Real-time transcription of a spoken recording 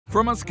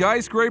From a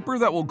skyscraper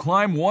that will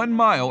climb 1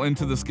 mile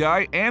into the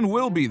sky and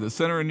will be the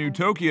center of New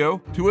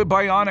Tokyo, to a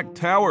Bionic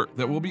Tower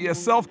that will be a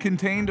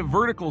self-contained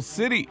vertical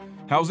city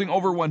housing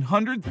over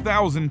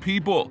 100,000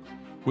 people.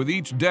 With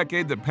each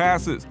decade that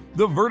passes,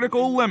 the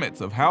vertical limits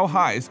of how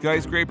high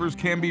skyscrapers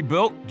can be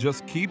built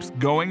just keeps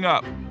going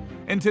up.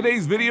 In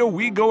today's video,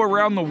 we go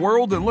around the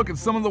world and look at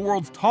some of the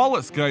world's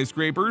tallest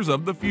skyscrapers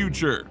of the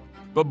future.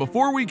 But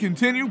before we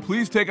continue,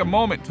 please take a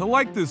moment to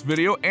like this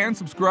video and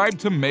subscribe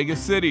to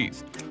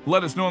Megacities.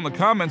 Let us know in the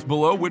comments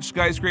below which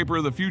skyscraper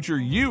of the future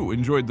you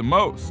enjoyed the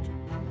most.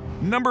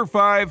 Number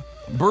 5.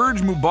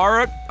 Burj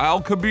Mubarak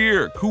Al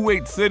Kabir,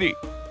 Kuwait City.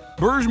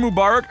 Burj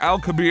Mubarak Al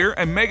Kabir,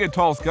 a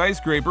mega-tall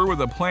skyscraper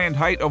with a planned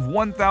height of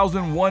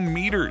 1,001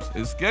 meters,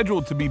 is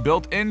scheduled to be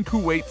built in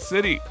Kuwait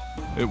City.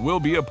 It will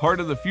be a part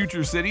of the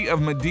future city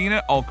of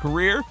Medina Al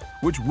Qarir,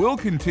 which will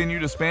continue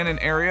to span an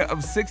area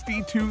of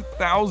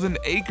 62,000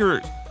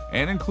 acres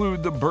and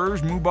include the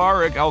Burj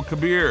Mubarak Al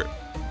Kabir.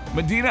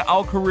 Medina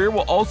Al Qarir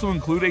will also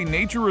include a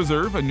nature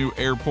reserve, a new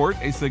airport,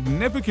 a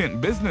significant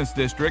business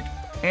district,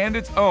 and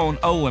its own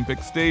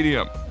Olympic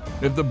stadium.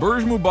 If the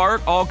Burj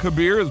Mubarak Al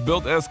Kabir is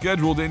built as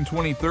scheduled in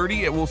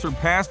 2030, it will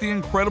surpass the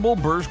incredible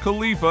Burj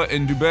Khalifa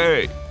in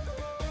Dubai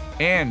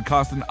and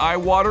cost an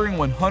eye-watering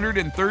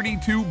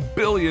 $132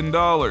 billion.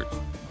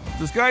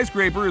 The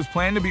skyscraper is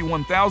planned to be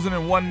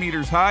 1,001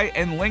 meters high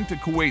and linked to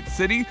Kuwait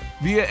City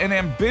via an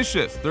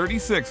ambitious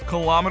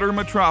 36-kilometer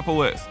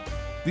metropolis.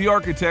 The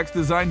architects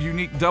designed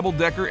unique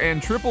double-decker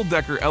and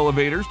triple-decker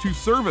elevators to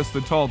service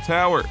the tall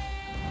tower.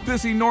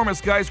 This enormous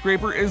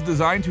skyscraper is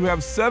designed to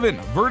have 7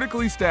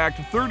 vertically stacked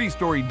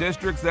 30-story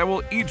districts that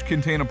will each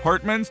contain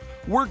apartments,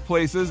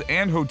 workplaces,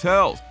 and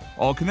hotels,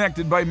 all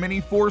connected by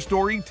mini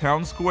 4-story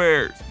town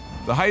squares.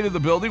 The height of the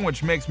building,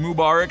 which makes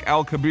Mubarak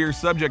Al Kabir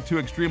subject to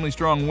extremely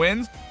strong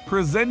winds,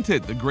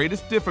 presented the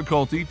greatest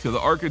difficulty to the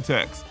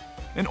architects.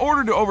 In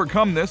order to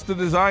overcome this, the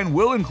design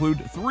will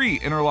include 3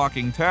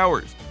 interlocking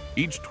towers,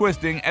 each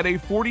twisting at a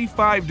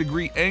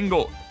 45-degree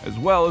angle, as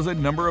well as a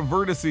number of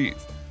vertices.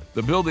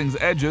 The building's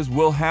edges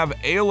will have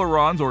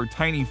ailerons or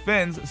tiny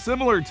fins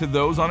similar to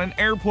those on an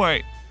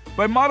airplane.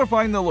 By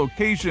modifying the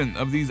location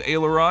of these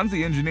ailerons,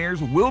 the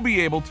engineers will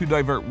be able to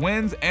divert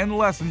winds and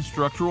lessen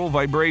structural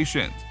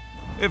vibrations.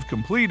 If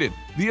completed,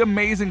 the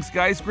amazing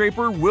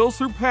skyscraper will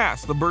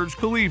surpass the Burj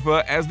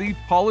Khalifa as the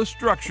tallest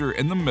structure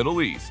in the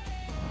Middle East.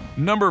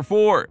 Number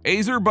 4.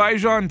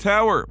 Azerbaijan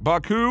Tower,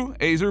 Baku,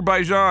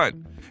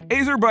 Azerbaijan.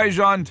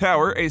 Azerbaijan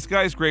Tower, a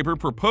skyscraper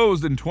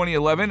proposed in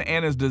 2011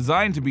 and is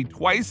designed to be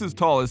twice as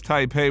tall as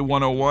Taipei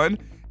 101,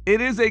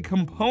 it is a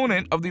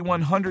component of the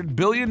 $100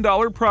 billion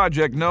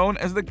project known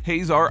as the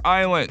Khazar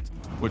Islands,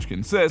 which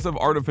consists of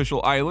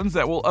artificial islands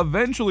that will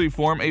eventually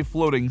form a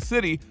floating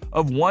city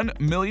of 1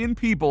 million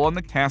people on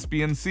the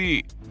Caspian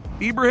Sea.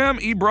 Ibrahim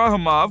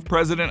Ibrahimov,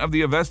 president of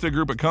the Avesta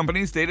Group of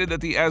companies, stated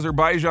that the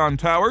Azerbaijan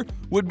Tower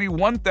would be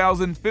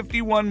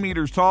 1,051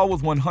 meters tall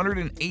with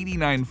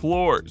 189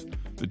 floors.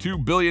 The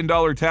 $2 billion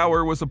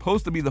tower was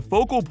supposed to be the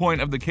focal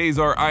point of the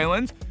Khazar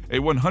Islands, a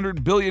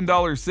 $100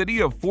 billion city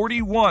of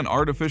 41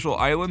 artificial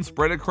islands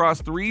spread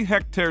across 3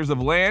 hectares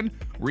of land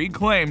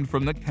reclaimed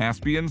from the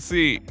Caspian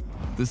Sea.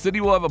 The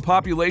city will have a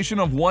population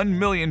of 1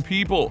 million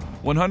people,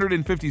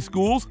 150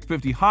 schools,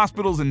 50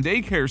 hospitals and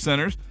daycare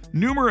centers,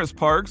 numerous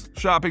parks,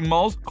 shopping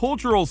malls,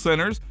 cultural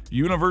centers,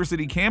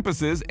 university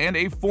campuses, and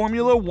a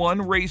Formula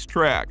One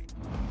racetrack.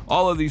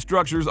 All of these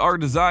structures are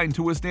designed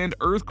to withstand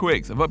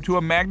earthquakes of up to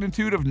a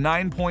magnitude of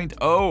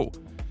 9.0.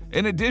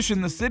 In addition,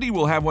 the city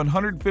will have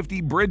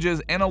 150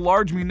 bridges and a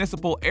large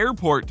municipal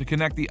airport to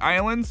connect the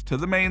islands to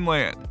the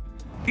mainland.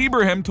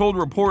 Ibrahim told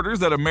reporters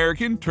that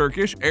American,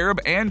 Turkish,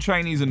 Arab, and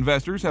Chinese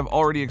investors have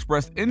already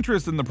expressed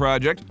interest in the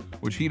project,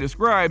 which he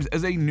describes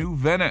as a new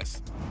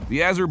Venice.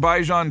 The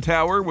Azerbaijan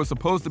Tower was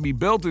supposed to be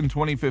built in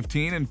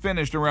 2015 and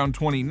finished around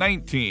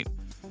 2019.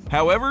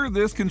 However,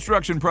 this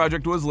construction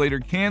project was later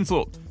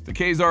canceled. The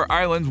Khazar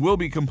Islands will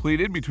be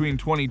completed between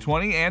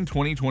 2020 and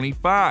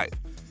 2025.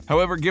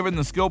 However, given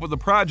the scope of the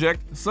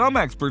project, some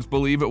experts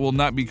believe it will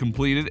not be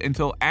completed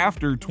until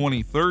after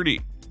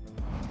 2030.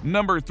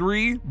 Number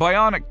 3.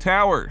 Bionic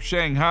Tower,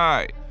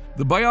 Shanghai.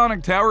 The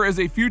Bionic Tower is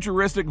a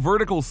futuristic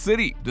vertical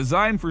city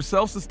designed for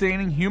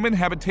self-sustaining human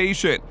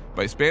habitation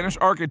by Spanish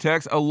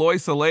architects Eloy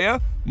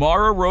Celaya,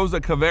 Mara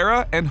Rosa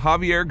Cavera, and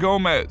Javier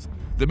Gomez.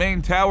 The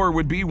main tower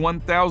would be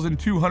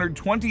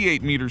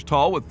 1,228 meters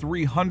tall with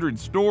 300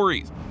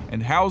 stories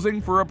and housing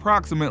for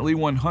approximately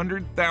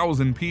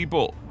 100,000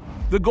 people.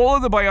 The goal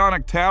of the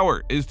Bionic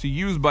Tower is to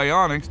use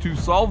bionics to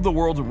solve the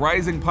world's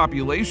rising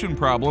population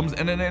problems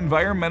in an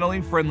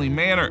environmentally friendly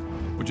manner,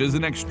 which is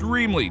an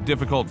extremely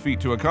difficult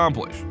feat to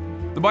accomplish.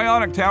 The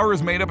Bionic Tower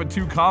is made up of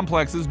 2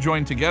 complexes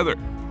joined together.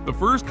 The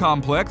first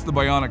complex, the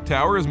Bionic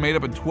Tower, is made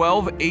up of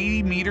 12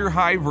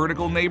 80-meter-high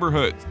vertical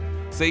neighborhoods.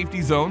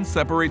 Safety zones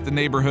separate the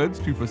neighborhoods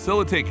to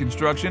facilitate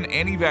construction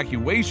and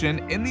evacuation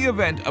in the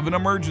event of an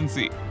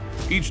emergency.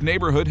 Each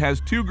neighborhood has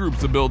 2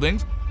 groups of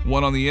buildings,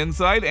 one on the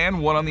inside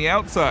and one on the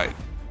outside.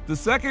 The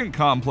second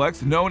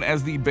complex, known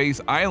as the base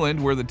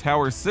island where the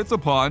tower sits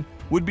upon,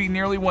 would be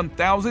nearly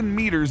 1,000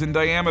 meters in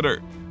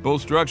diameter.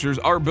 Both structures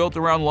are built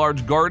around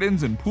large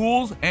gardens and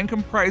pools and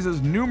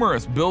comprises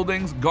numerous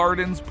buildings,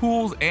 gardens,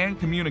 pools, and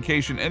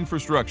communication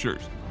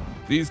infrastructures.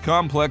 These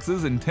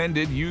complexes'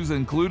 intended use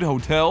include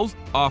hotels,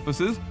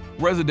 offices,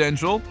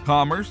 residential,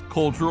 commerce,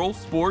 cultural,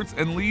 sports,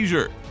 and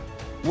leisure.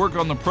 Work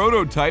on the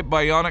prototype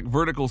Bionic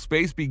vertical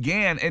space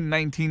began in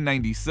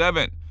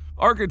 1997.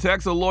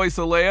 Architects Eloy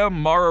Salea,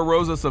 Mara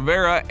Rosa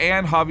Severa,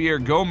 and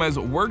Javier Gomez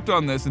worked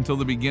on this until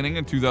the beginning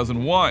of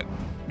 2001.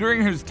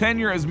 During his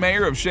tenure as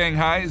mayor of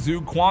Shanghai,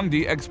 Zhu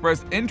Guangdi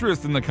expressed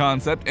interest in the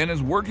concept and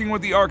is working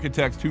with the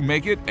architects to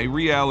make it a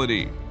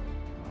reality.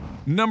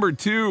 Number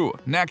 2.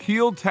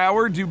 Nakheel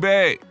Tower,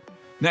 Dubai.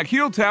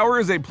 Nakheel Tower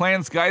is a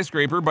planned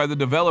skyscraper by the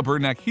developer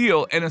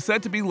Nakheel and is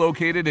set to be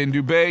located in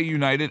Dubai,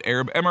 United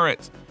Arab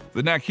Emirates.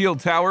 The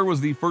Nakheel Tower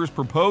was the first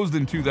proposed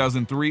in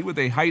 2003 with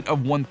a height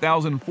of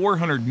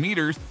 1,400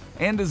 meters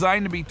and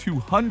designed to be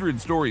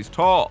 200 stories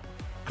tall.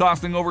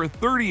 Costing over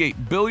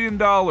 $38 billion,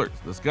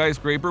 the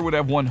skyscraper would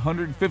have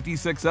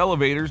 156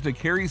 elevators to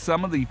carry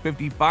some of the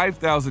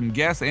 55,000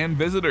 guests and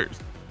visitors,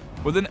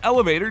 with an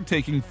elevator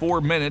taking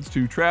 4 minutes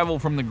to travel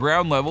from the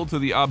ground level to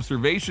the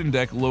observation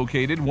deck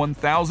located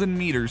 1,000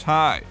 meters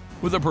high.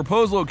 With a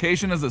proposed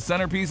location as the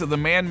centerpiece of the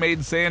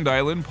man-made sand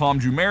island Palm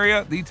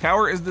Jumeirah, the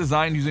tower is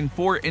designed using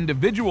 4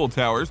 individual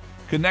towers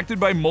connected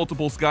by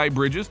multiple sky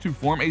bridges to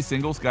form a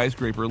single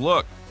skyscraper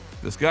look.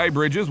 The sky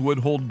bridges would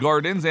hold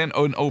gardens and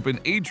an open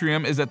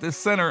atrium is at the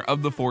center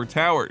of the 4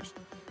 towers.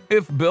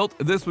 If built,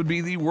 this would be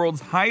the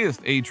world's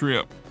highest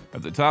atrium.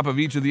 At the top of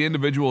each of the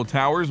individual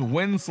towers,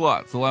 wind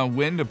slots allow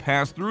wind to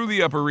pass through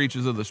the upper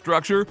reaches of the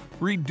structure,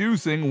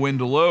 reducing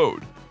wind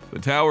load. The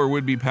tower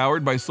would be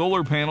powered by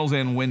solar panels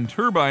and wind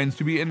turbines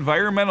to be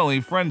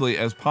environmentally friendly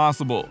as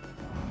possible.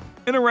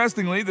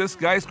 Interestingly, this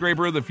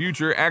skyscraper of the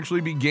future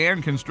actually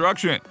began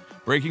construction.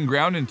 Breaking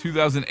ground in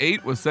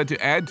 2008 was set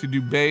to add to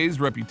Dubai's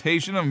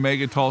reputation of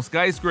mega-tall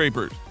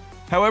skyscrapers.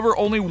 However,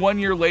 only 1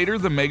 year later,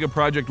 the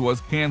mega-project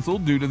was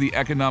cancelled due to the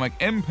economic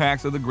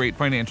impacts of the great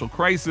financial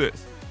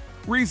crisis.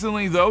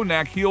 Recently, though,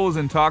 Nakheel was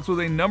in talks with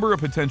a number of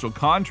potential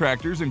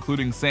contractors,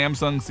 including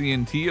Samsung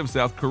C&T of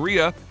South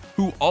Korea,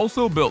 who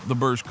also built the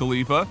Burj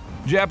Khalifa,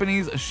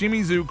 Japanese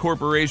Shimizu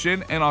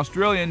Corporation, and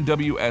Australian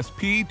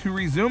WSP to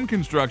resume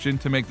construction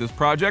to make this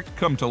project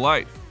come to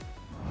life.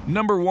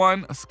 Number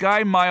 1.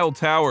 Sky Mile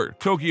Tower,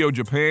 Tokyo,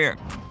 Japan.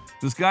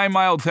 The Sky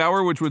Mile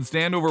Tower, which would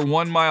stand over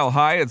 1 mile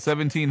high at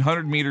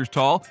 1,700 meters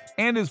tall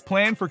and is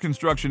planned for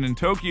construction in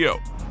Tokyo.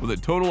 With a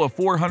total of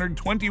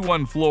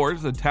 421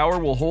 floors, the tower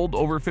will hold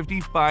over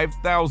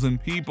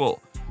 55,000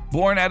 people.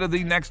 Born out of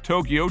the Next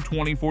Tokyo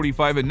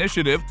 2045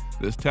 initiative,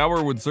 this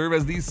tower would serve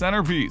as the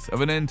centerpiece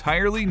of an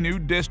entirely new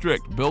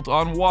district built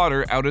on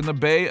water out in the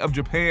Bay of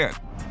Japan.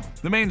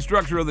 The main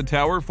structure of the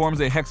tower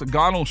forms a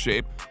hexagonal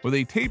shape with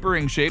a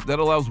tapering shape that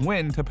allows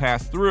wind to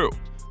pass through.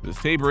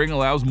 This tapering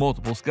allows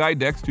multiple sky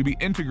decks to be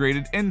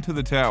integrated into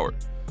the tower.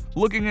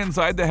 Looking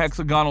inside, the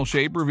hexagonal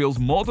shape reveals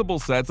multiple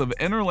sets of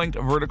interlinked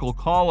vertical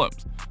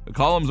columns. The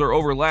columns are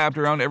overlapped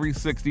around every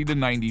 60 to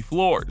 90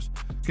 floors,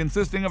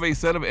 consisting of a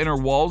set of inner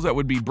walls that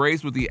would be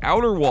braced with the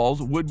outer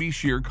walls would be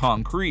sheer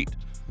concrete.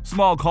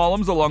 Small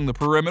columns along the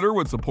perimeter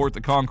would support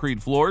the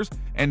concrete floors,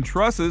 and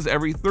trusses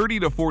every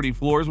 30 to 40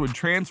 floors would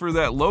transfer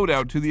that load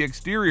out to the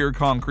exterior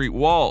concrete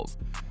walls.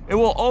 It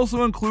will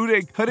also include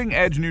a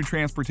cutting-edge new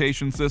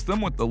transportation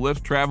system with the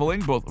lifts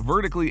traveling both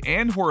vertically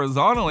and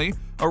horizontally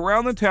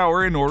around the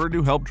tower in order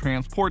to help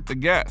transport the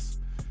guests.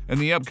 In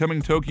the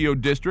upcoming Tokyo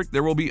district,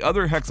 there will be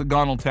other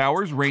hexagonal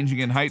towers ranging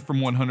in height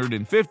from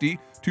 150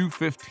 to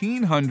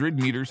 1,500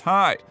 meters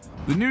high.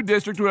 The new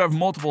district would have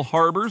multiple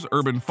harbors,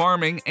 urban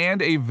farming,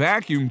 and a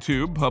vacuum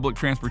tube public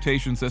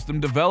transportation system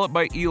developed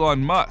by Elon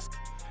Musk.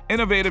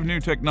 Innovative new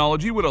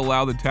technology would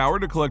allow the tower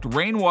to collect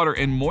rainwater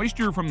and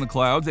moisture from the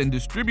clouds and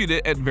distribute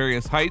it at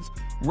various heights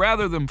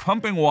rather than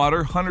pumping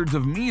water hundreds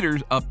of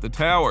meters up the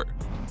tower,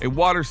 a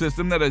water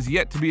system that has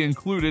yet to be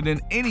included in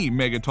any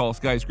mega-tall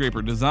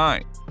skyscraper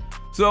design.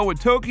 So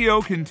with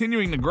Tokyo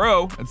continuing to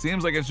grow, it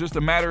seems like it's just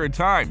a matter of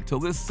time till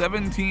this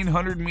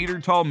 1,700-meter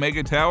tall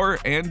mega tower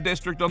and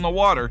district on the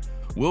water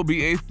will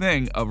be a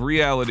thing of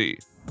reality.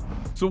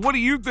 So what do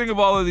you think of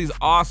all of these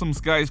awesome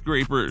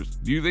skyscrapers?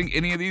 Do you think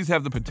any of these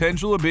have the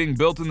potential of being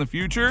built in the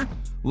future?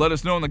 Let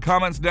us know in the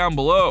comments down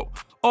below.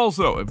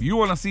 Also, if you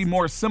want to see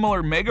more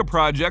similar mega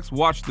projects,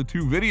 watch the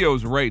 2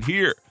 videos right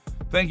here.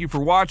 Thank you for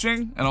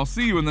watching, and I'll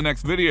see you in the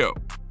next video.